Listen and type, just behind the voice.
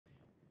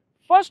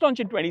First launched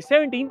in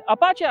 2017,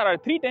 Apache RR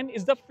 310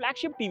 is the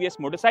flagship TVS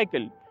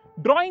motorcycle.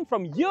 Drawing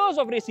from years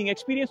of racing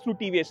experience through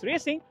TVS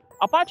Racing,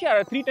 Apache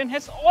RR 310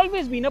 has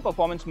always been a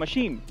performance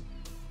machine.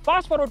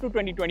 Fast forward to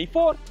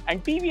 2024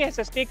 and TVS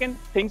has taken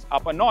things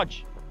up a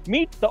notch.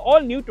 Meet the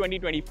all-new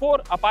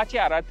 2024 Apache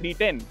RR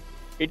 310.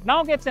 It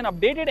now gets an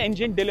updated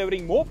engine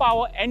delivering more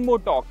power and more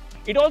torque.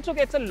 It also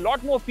gets a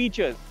lot more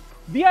features.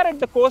 We are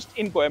at the coast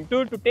in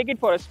Coimbatore to take it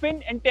for a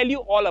spin and tell you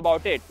all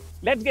about it.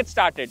 Let's get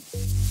started.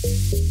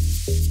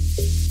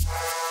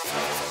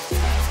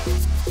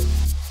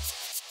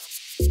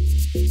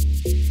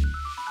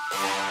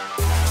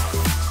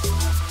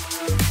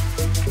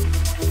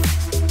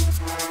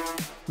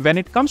 When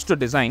it comes to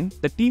design,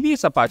 the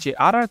TVS Apache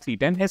RR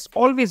 310 has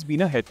always been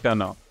a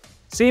head-turner.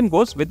 Same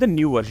goes with the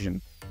new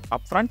version.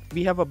 Up front,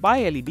 we have a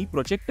bi-LED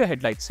projector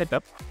headlight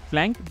setup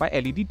flanked by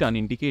LED turn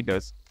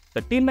indicators.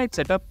 The taillight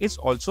setup is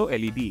also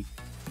LED.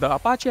 The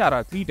Apache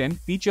RR 310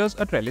 features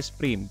a trellis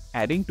frame,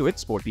 adding to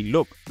its sporty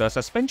look. The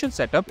suspension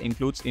setup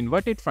includes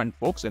inverted front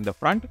forks in the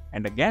front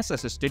and a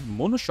gas-assisted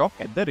monoshock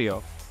at the rear.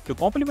 To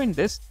complement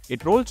this,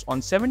 it rolls on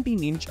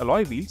 17-inch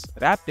alloy wheels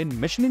wrapped in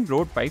Michelin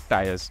Road 5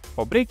 tires.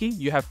 For braking,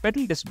 you have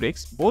pedal disc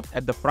brakes both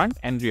at the front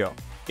and rear,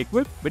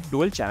 equipped with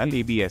dual-channel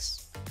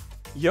ABS.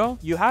 Here,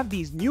 you have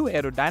these new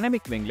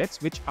aerodynamic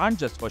winglets which aren't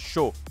just for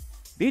show.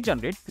 They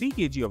generate 3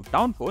 kg of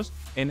downforce,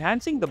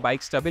 enhancing the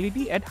bike's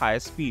stability at higher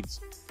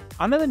speeds.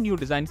 Another new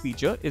design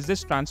feature is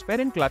this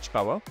transparent clutch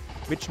cover,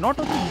 which not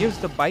only gives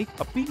the bike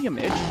a premium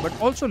edge but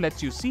also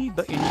lets you see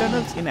the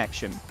internals in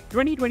action.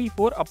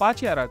 2024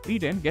 Apache RR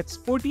 310 gets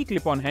sporty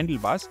clip-on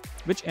handlebars,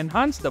 which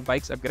enhance the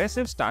bike's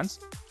aggressive stance,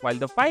 while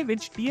the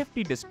 5-inch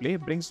TFT display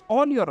brings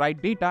all your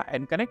ride data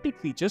and connected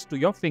features to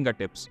your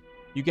fingertips.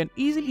 You can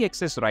easily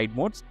access ride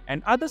modes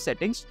and other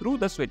settings through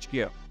the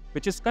switchgear,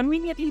 which is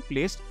conveniently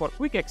placed for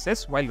quick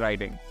access while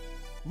riding.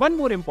 One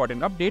more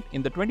important update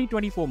in the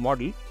 2024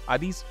 model are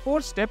these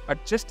 4-step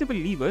adjustable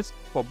levers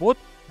for both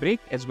brake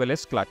as well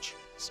as clutch.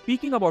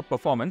 Speaking about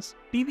performance,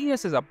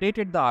 TVS has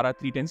updated the RR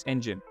 310's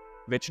engine,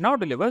 which now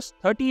delivers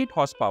 38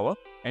 horsepower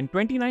and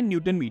 29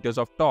 Nm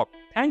of torque.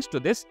 Thanks to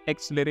this,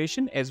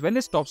 acceleration as well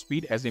as top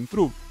speed has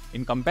improved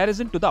in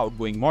comparison to the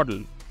outgoing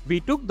model.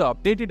 We took the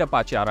updated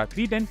Apache RR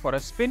 310 for a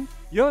spin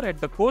here at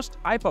the CoASTT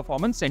High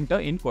Performance Center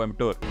in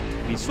Coimbatore.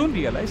 We soon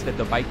realized that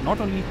the bike not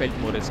only felt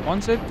more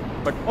responsive,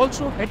 but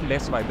also had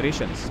less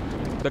vibrations.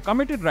 The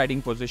committed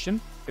riding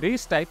position,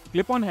 race-type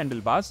clip-on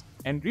handlebars,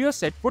 and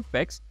rear-set foot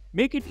pegs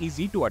make it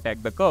easy to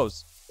attack the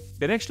curves.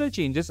 Directional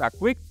changes are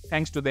quick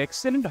thanks to the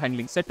excellent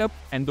handling setup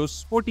and those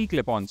sporty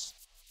clip-ons.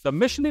 The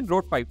Michelin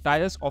Road 5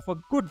 tires offer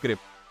good grip,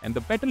 and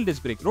the pedal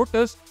disc brake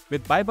rotors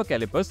with biber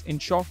calipers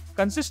ensure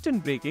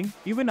consistent braking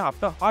even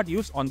after hard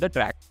use on the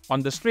track.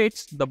 On the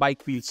straights, the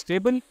bike feels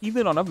stable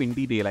even on a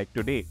windy day like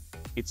today.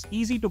 It's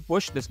easy to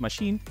push this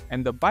machine,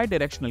 and the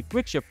bi-directional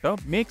quick shifter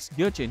makes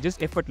gear changes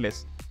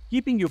effortless,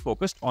 keeping you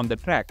focused on the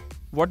track.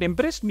 What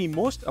impressed me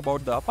most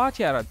about the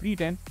Apache RR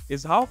 310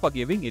 is how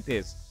forgiving it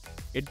is.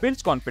 It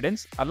builds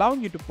confidence,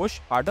 allowing you to push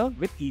harder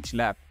with each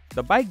lap.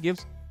 The bike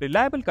gives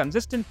reliable,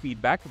 consistent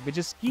feedback, which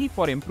is key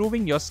for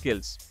improving your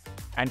skills.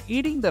 And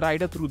aiding the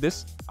rider through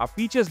this are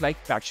features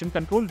like traction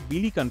control,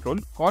 wheelie control,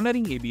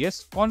 cornering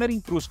ABS,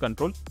 cornering cruise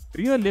control,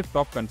 rear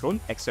lift-off control,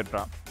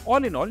 etc.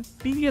 All in all,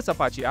 TVS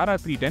Apache RR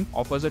 310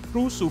 offers a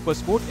true super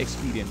sport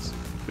experience,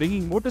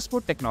 bringing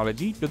motorsport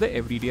technology to the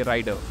everyday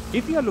rider.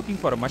 If you are looking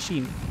for a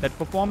machine that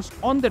performs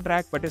on the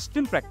track but is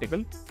still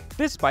practical,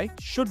 this bike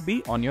should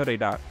be on your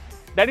radar.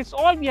 That is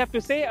all we have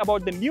to say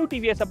about the new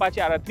TVS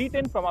Apache RR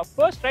 310 from our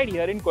first ride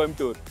here in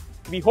Coimbatore.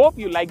 We hope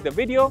you liked the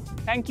video.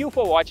 Thank you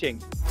for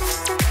watching.